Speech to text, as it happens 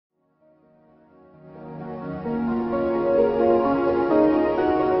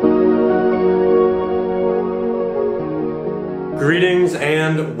Greetings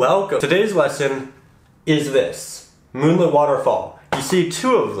and welcome. Today's lesson is this, Moonlit Waterfall. You see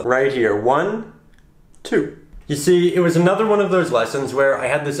two of them right here, 1, 2. You see, it was another one of those lessons where I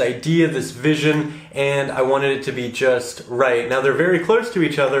had this idea, this vision, and I wanted it to be just right. Now they're very close to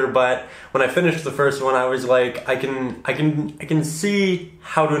each other, but when I finished the first one, I was like, I can see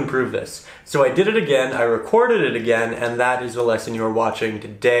how to improve this. So I did it again, I recorded it again, and that is the lesson you are watching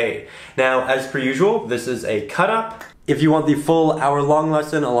today. Now, as per usual, this is a cut-up. If you want the full hour-long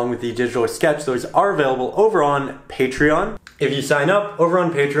lesson along with the digital sketch, those are available over on Patreon. If you sign up over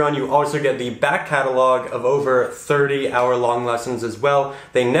on Patreon, you also get the back catalog of over 30 hour-long lessons as well.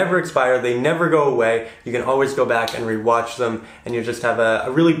 They never expire, they never go away. You can always go back and rewatch them, and you just have a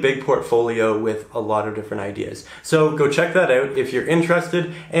really big portfolio with a lot of different ideas. So go check that out if you're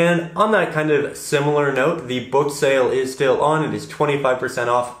interested. And on that kind of similar note, the book sale is still on. It is 25%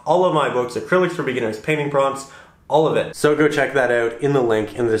 off all of my books, Acrylics for Beginners, Painting Prompts, all of it. So go check that out in the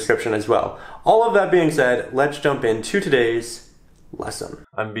link in the description as well. All of that being said, let's jump into today's lesson.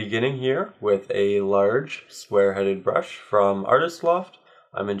 I'm beginning here with a large square-headed brush from Artist Loft.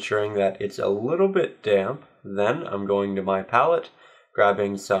 I'm ensuring that it's a little bit damp. Then I'm going to my palette,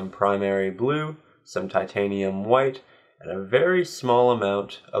 grabbing some primary blue, some titanium white, and a very small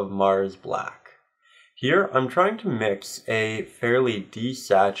amount of Mars black. Here I'm trying to mix a fairly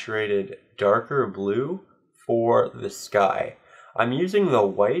desaturated darker blue for the sky. I'm using the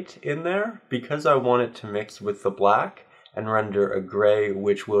white in there because I want it to mix with the black and render a gray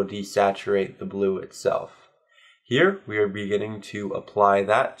which will desaturate the blue itself. Here we are beginning to apply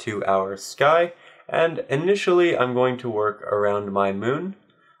that to our sky, and initially I'm going to work around my moon.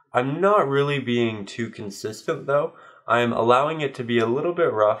 I'm not really being too consistent though. I'm allowing it to be a little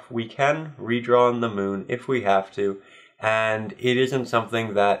bit rough. We can redraw on the moon if we have to, and it isn't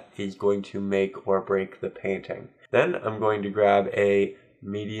something that is going to make or break the painting. Then I'm going to grab a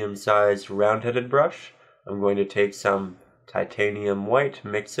medium-sized round-headed brush. I'm going to take some titanium white,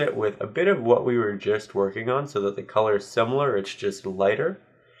 mix it with a bit of what we were just working on so that the color is similar, it's just lighter.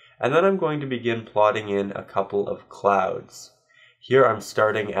 And then I'm going to begin plotting in a couple of clouds. Here I'm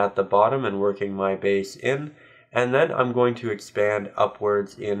starting at the bottom and working my base in, and then I'm going to expand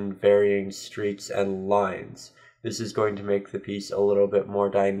upwards in varying streaks and lines. This is going to make the piece a little bit more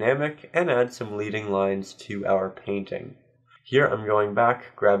dynamic and add some leading lines to our painting. Here I'm going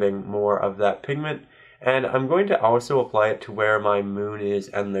back, grabbing more of that pigment, and I'm going to also apply it to where my moon is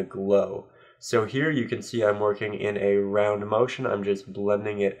and the glow. So here you can see I'm working in a round motion. I'm just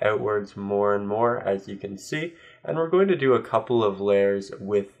blending it outwards more and more, as you can see, and we're going to do a couple of layers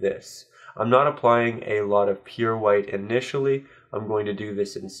with this. I'm not applying a lot of pure white initially. I'm going to do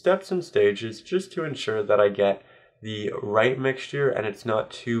this in steps and stages just to ensure that I get the right mixture and it's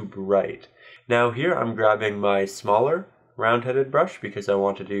not too bright. Now here I'm grabbing my smaller round-headed brush because I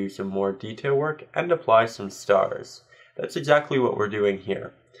want to do some more detail work and apply some stars. That's exactly what we're doing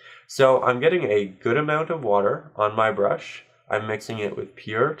here. So I'm getting a good amount of water on my brush. I'm mixing it with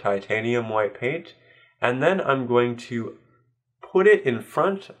pure titanium white paint, and then I'm going to put it in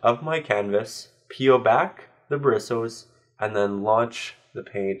front of my canvas, peel back the bristles, and then launch the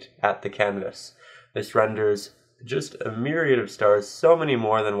paint at the canvas. This renders just a myriad of stars, so many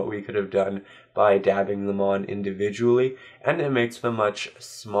more than what we could have done by dabbing them on individually, and it makes them much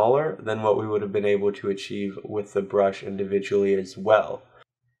smaller than what we would have been able to achieve with the brush individually as well.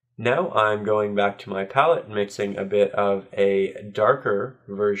 Now I'm going back to my palette, mixing a bit of a darker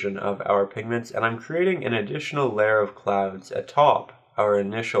version of our pigments, and I'm creating an additional layer of clouds atop our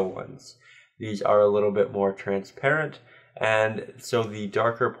initial ones. These are a little bit more transparent, and so the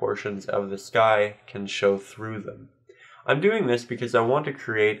darker portions of the sky can show through them. I'm doing this because I want to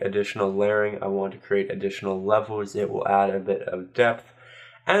create additional layering, I want to create additional levels, it will add a bit of depth,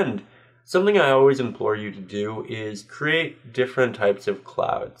 and something I always implore you to do is create different types of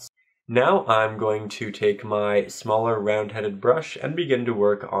clouds. Now I'm going to take my smaller round-headed brush and begin to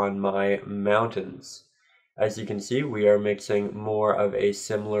work on my mountains. As you can see, we are mixing more of a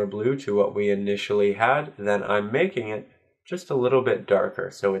similar blue to what we initially had, then I'm making it just a little bit darker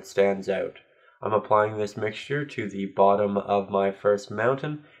so it stands out. I'm applying this mixture to the bottom of my first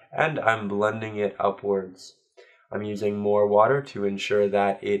mountain and I'm blending it upwards. I'm using more water to ensure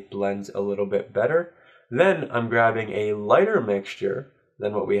that it blends a little bit better. Then I'm grabbing a lighter mixture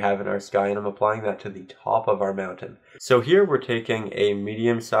than what we have in our sky and I'm applying that to the top of our mountain. So here we're taking a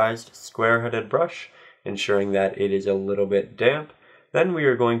medium-sized square-headed brush, ensuring that it is a little bit damp. Then we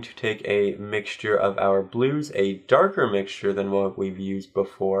are going to take a mixture of our blues, a darker mixture than what we've used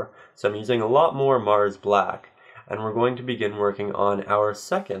before. So I'm using a lot more Mars black, and we're going to begin working on our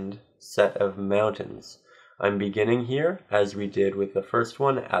second set of mountains. I'm beginning here, as we did with the first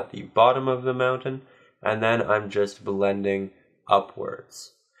one, at the bottom of the mountain, and then I'm just blending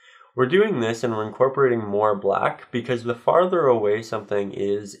upwards. We're doing this and we're incorporating more black because the farther away something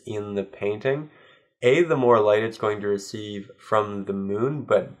is in the painting, A, the more light it's going to receive from the moon,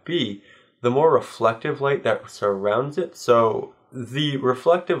 but B, the more reflective light that surrounds it. So the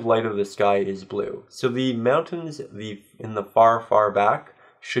reflective light of the sky is blue. So the mountains in the far back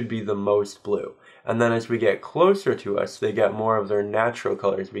should be the most blue. And then as we get closer to us, they get more of their natural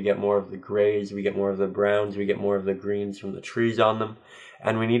colors. We get more of the grays, we get more of the browns, we get more of the greens from the trees on them.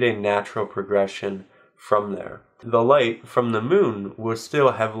 And we need a natural progression from there. The light from the moon will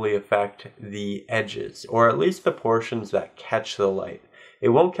still heavily affect the edges, or at least the portions that catch the light. It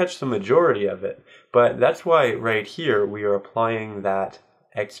won't catch the majority of it, but that's why right here we are applying that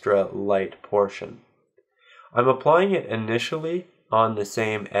extra light portion. I'm applying it initially on the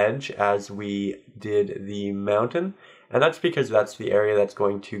same edge as we did the mountain, and that's because that's the area that's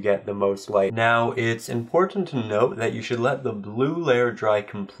going to get the most light. Now, it's important to note that you should let the blue layer dry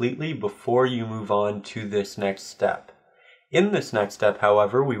completely before you move on to this next step. In this next step,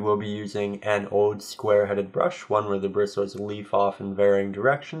 however, we will be using an old square-headed brush, one where the bristles leaf off in varying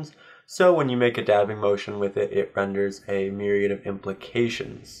directions, so when you make a dabbing motion with it, it renders a myriad of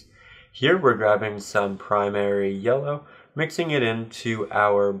implications. Here we're grabbing some primary yellow, mixing it into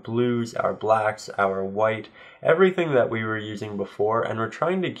our blues, our blacks, our white, everything that we were using before, and we're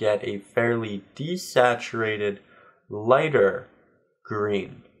trying to get a fairly desaturated, lighter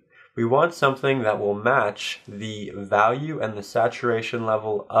green. We want something that will match the value and the saturation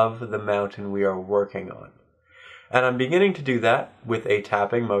level of the mountain we are working on. And I'm beginning to do that with a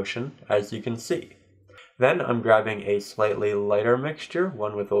tapping motion, as you can see. Then I'm grabbing a slightly lighter mixture,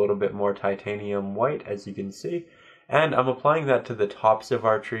 one with a little bit more titanium white, as you can see, and I'm applying that to the tops of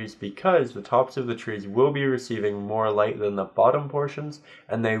our trees because the tops of the trees will be receiving more light than the bottom portions,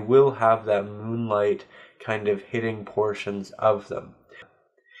 and they will have that moonlight kind of hitting portions of them.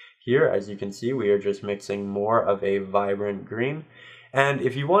 Here, as you can see, we are just mixing more of a vibrant green. And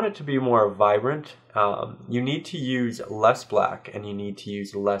if you want it to be more vibrant, you need to use less black and you need to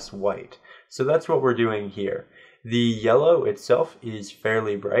use less white. So that's what we're doing here. The yellow itself is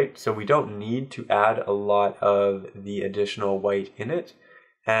fairly bright, so we don't need to add a lot of the additional white in it.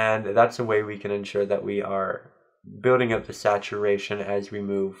 And that's a way we can ensure that we are building up the saturation as we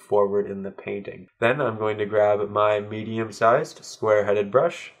move forward in the painting. Then I'm going to grab my medium-sized square-headed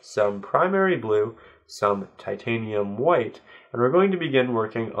brush, some primary blue, some titanium white, and we're going to begin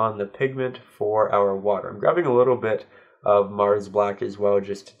working on the pigment for our water. I'm grabbing a little bit of Mars Black as well,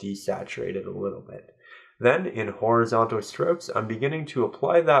 just to desaturate it a little bit. Then in horizontal strokes, I'm beginning to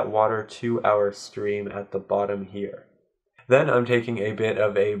apply that water to our stream at the bottom here. Then I'm taking a bit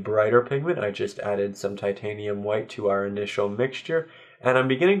of a brighter pigment. I just added some titanium white to our initial mixture, and I'm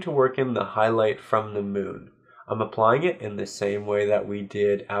beginning to work in the highlight from the moon. I'm applying it in the same way that we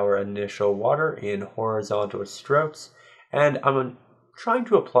did our initial water in horizontal strokes, and I'm trying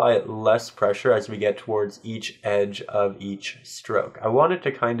to apply less pressure as we get towards each edge of each stroke. I want it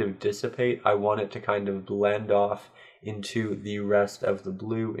to kind of dissipate. I want it to kind of blend off into the rest of the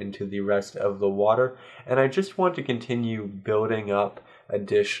blue, into the rest of the water, and I just want to continue building up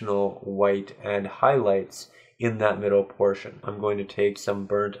additional white and highlights in that middle portion. I'm going to take some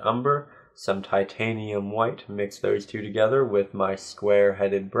burnt umber, some titanium white, mix those two together with my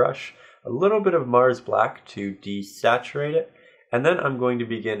square-headed brush, a little bit of Mars Black to desaturate it, and then I'm going to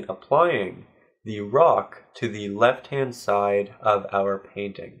begin applying the rock to the left-hand side of our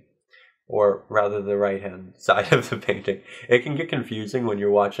painting. Or rather the right-hand side of the painting. It can get confusing when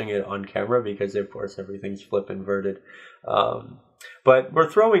you're watching it on camera because of course everything's flip inverted. But we're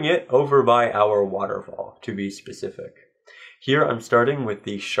throwing it over by our waterfall, to be specific. Here I'm starting with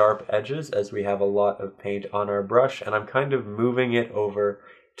the sharp edges as we have a lot of paint on our brush, and I'm kind of moving it over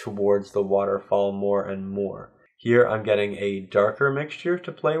towards the waterfall more and more. Here I'm getting a darker mixture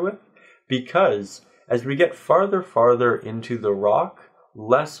to play with because as we get farther into the rock,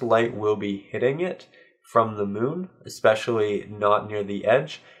 less light will be hitting it from the moon, especially not near the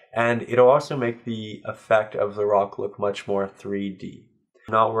edge, and it'll also make the effect of the rock look much more 3D.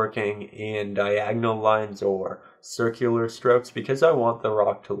 I'm not working in diagonal lines or circular strokes because I want the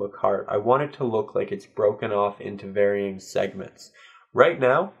rock to look hard. I want it to look like it's broken off into varying segments. Right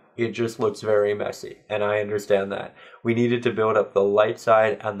now, it just looks very messy, and I understand that. We needed to build up the light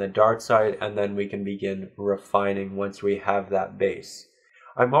side and the dark side, and then we can begin refining once we have that base.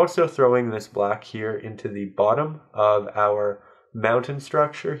 I'm also throwing this black here into the bottom of our mountain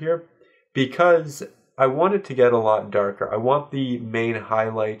structure here because I want it to get a lot darker. I want the main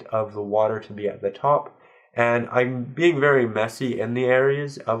highlight of the water to be at the top And I'm being very messy in the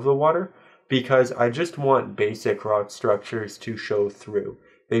areas of the water because I just want basic rock structures to show through.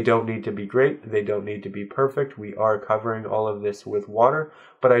 They don't need to be great, they don't need to be perfect. We are covering all of this with water,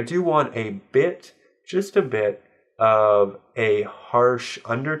 but I do want a bit, just a bit, of a harsh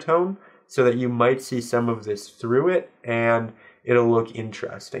undertone so that you might see some of this through it and it'll look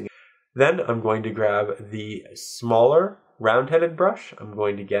interesting. Then I'm going to grab the smaller round-headed brush. I'm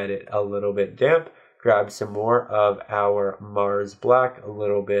going to get it a little bit damp, grab some more of our Mars black, a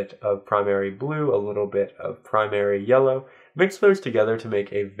little bit of primary blue, a little bit of primary yellow, mix those together to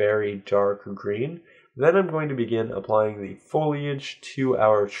make a very dark green. Then I'm going to begin applying the foliage to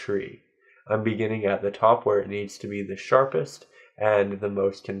our tree. I'm beginning at the top where it needs to be the sharpest and the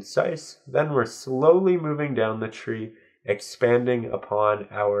most concise. Then we're slowly moving down the tree, expanding upon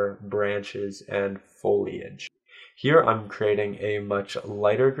our branches and foliage. Here I'm creating a much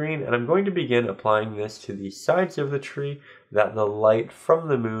lighter green, and I'm going to begin applying this to the sides of the tree that the light from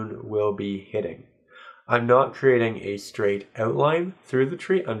the moon will be hitting. I'm not creating a straight outline through the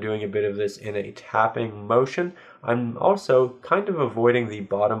tree. I'm doing a bit of this in a tapping motion. I'm also kind of avoiding the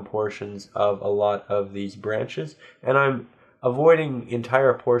bottom portions of a lot of these branches, and I'm avoiding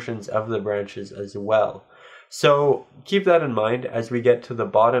entire portions of the branches as well. So keep that in mind. As we get to the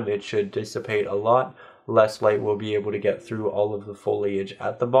bottom, it should dissipate a lot. Less light will be able to get through all of the foliage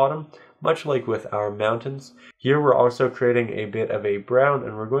at the bottom, much like with our mountains. Here we're also creating a bit of a brown,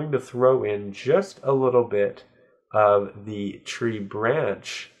 and we're going to throw in just a little bit of the tree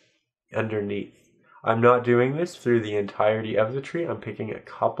branch underneath. I'm not doing this through the entirety of the tree. I'm picking a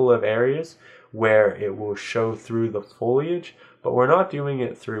couple of areas where it will show through the foliage, but we're not doing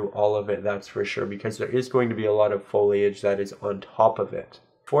it through all of it, that's for sure, because there is going to be a lot of foliage that is on top of it.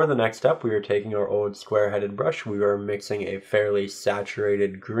 For the next step, we are taking our old square-headed brush, we are mixing a fairly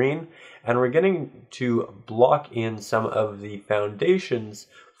saturated green, and we're getting to block in some of the foundations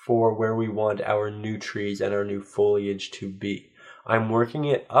for where we want our new trees and our new foliage to be. I'm working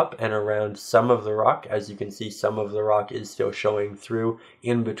it up and around some of the rock. As you can see, some of the rock is still showing through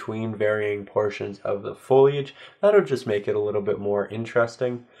in between varying portions of the foliage. That'll just make it a little bit more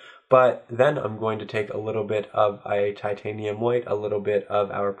interesting. But then I'm going to take a little bit of a titanium white, a little bit of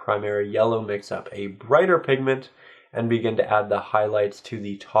our primary yellow, mix up a brighter pigment, and begin to add the highlights to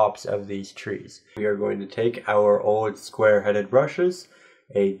the tops of these trees. We are going to take our old square-headed brushes,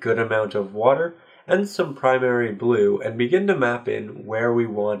 a good amount of water, and some primary blue, and begin to map in where we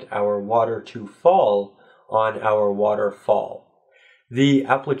want our water to fall on our waterfall. The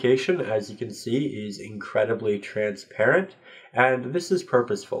application, as you can see, is incredibly transparent, and this is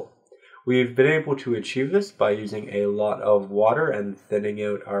purposeful. We've been able to achieve this by using a lot of water and thinning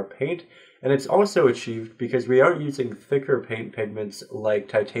out our paint, and it's also achieved because we aren't using thicker paint pigments like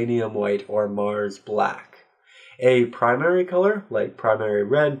titanium white or Mars black. A primary color, like primary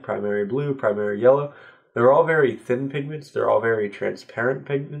red, primary blue, primary yellow, they're all very thin pigments, they're all very transparent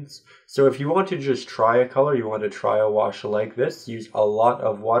pigments. So if you want to just try a color, you want to try a wash like this, use a lot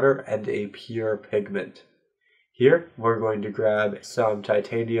of water and a pure pigment. Here, we're going to grab some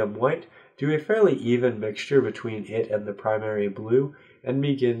titanium white, do a fairly even mixture between it and the primary blue, and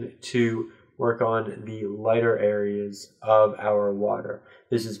begin to work on the lighter areas of our water.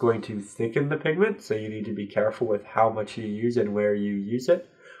 This is going to thicken the pigment, so you need to be careful with how much you use and where you use it.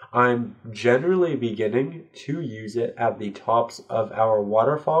 I'm generally beginning to use it at the tops of our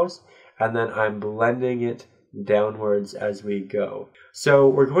waterfalls, and then I'm blending it downwards as we go. So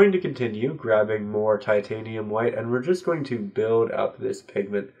we're going to continue grabbing more titanium white, and we're just going to build up this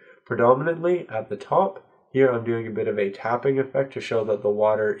pigment predominantly at the top. Here I'm doing a bit of a tapping effect to show that the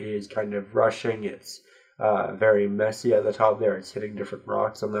water is kind of rushing. It's very messy at the top there. It's hitting different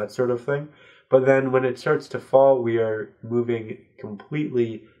rocks and that sort of thing. But then when it starts to fall, we are moving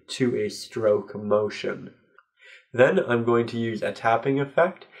completely to a stroke motion. Then I'm going to use a tapping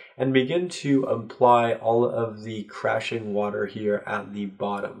effect and begin to apply all of the crashing water here at the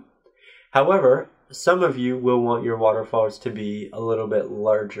bottom. However, some of you will want your waterfalls to be a little bit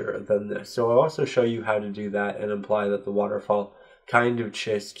larger than this. So I'll also show you how to do that and imply that the waterfall kind of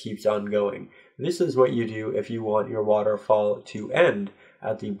just keeps on going. This is what you do if you want your waterfall to end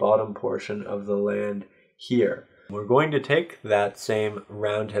at the bottom portion of the land here. We're going to take that same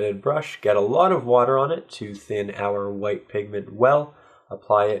round-headed brush, get a lot of water on it to thin our white pigment well,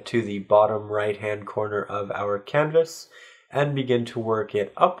 apply it to the bottom right-hand corner of our canvas, and begin to work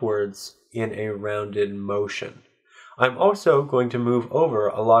it upwards in a rounded motion. I'm also going to move over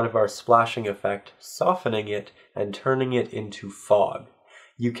a lot of our splashing effect, softening it and turning it into fog.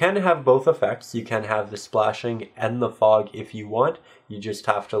 You can have both effects. You can have the splashing and the fog if you want. You just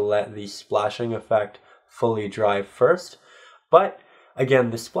have to let the splashing effect fully dry first. But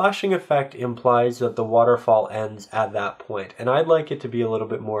again, the splashing effect implies that the waterfall ends at that point, and I'd like it to be a little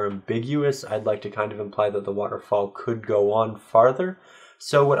bit more ambiguous. I'd like to kind of imply that the waterfall could go on farther.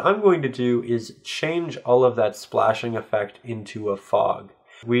 So what I'm going to do is change all of that splashing effect into a fog.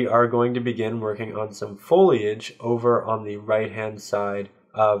 We are going to begin working on some foliage over on the right-hand side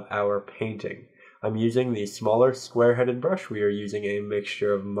of our painting. I'm using the smaller square-headed brush. We are using a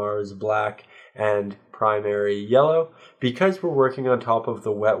mixture of Mars Black and primary yellow. Because we're working on top of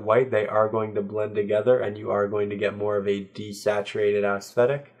the wet white, they are going to blend together and you are going to get more of a desaturated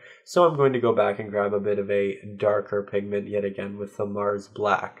aesthetic. So I'm going to go back and grab a bit of a darker pigment yet again with the Mars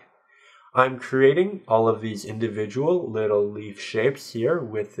Black. I'm creating all of these individual little leaf shapes here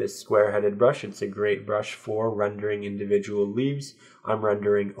with this square-headed brush. It's a great brush for rendering individual leaves. I'm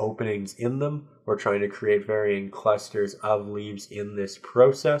rendering openings in them. We're trying to create varying clusters of leaves in this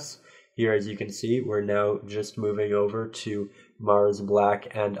process. Here, as you can see, we're now just moving over to Mars Black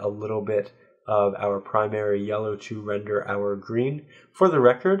and a little bit of our primary yellow to render our green. For the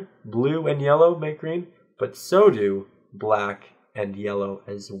record, blue and yellow make green, but so do black and yellow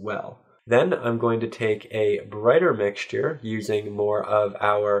as well. Then I'm going to take a brighter mixture using more of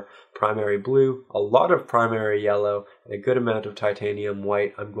our primary blue, a lot of primary yellow, and a good amount of titanium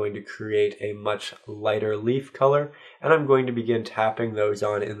white. I'm going to create a much lighter leaf color, and I'm going to begin tapping those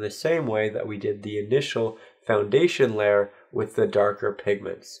on in the same way that we did the initial foundation layer with the darker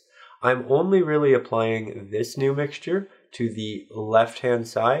pigments. I'm only really applying this new mixture to the left-hand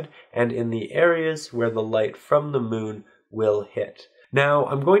side and in the areas where the light from the moon will hit. Now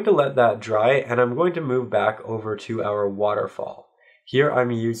I'm going to let that dry and I'm going to move back over to our waterfall. Here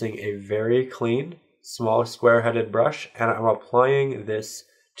I'm using a very clean, small square-headed brush and I'm applying this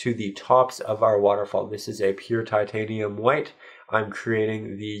to the tops of our waterfall. This is a pure titanium white. I'm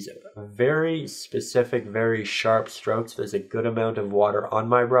creating these very specific, very sharp strokes. There's a good amount of water on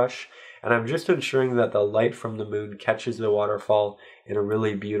my brush and I'm just ensuring that the light from the moon catches the waterfall in a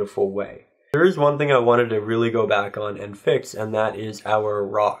really beautiful way. There is one thing I wanted to really go back on and fix, and that is our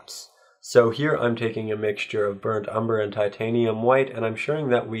rocks. So here I'm taking a mixture of burnt umber and titanium white, and I'm ensuring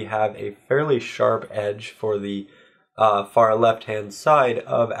that we have a fairly sharp edge for the far left-hand side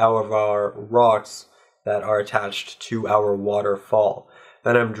of our rocks that are attached to our waterfall.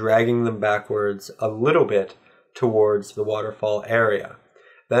 Then I'm dragging them backwards a little bit towards the waterfall area.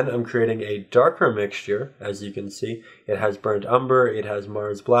 Then I'm creating a darker mixture, as you can see. It has burnt umber, it has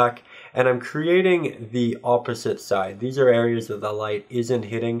Mars Black, and I'm creating the opposite side. These are areas that the light isn't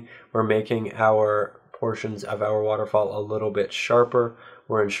hitting. We're making our portions of our waterfall a little bit sharper.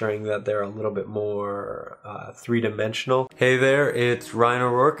 We're ensuring that they're a little bit more three-dimensional. Hey there, it's Ryan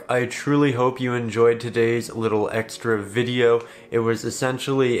O'Rourke. I truly hope you enjoyed today's little extra video. It was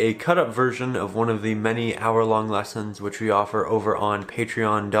essentially a cut-up version of one of the many hour-long lessons which we offer over on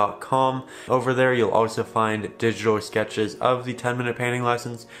patreon.com. Over there you'll also find digital sketches of the 10-minute painting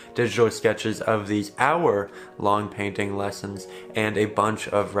lessons, digital sketches of these hour-long painting lessons, and a bunch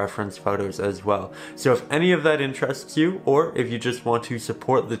of reference photos as well. So if any of that interests you, or if you just want to support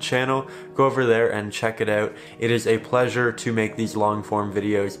the channel, go over there and check it out. It is a pleasure to make these long form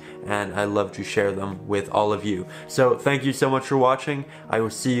videos and I love to share them with all of you. So thank you so much for watching. I will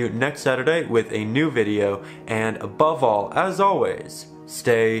see you next Saturday with a new video, and above all, as always,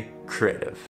 stay creative.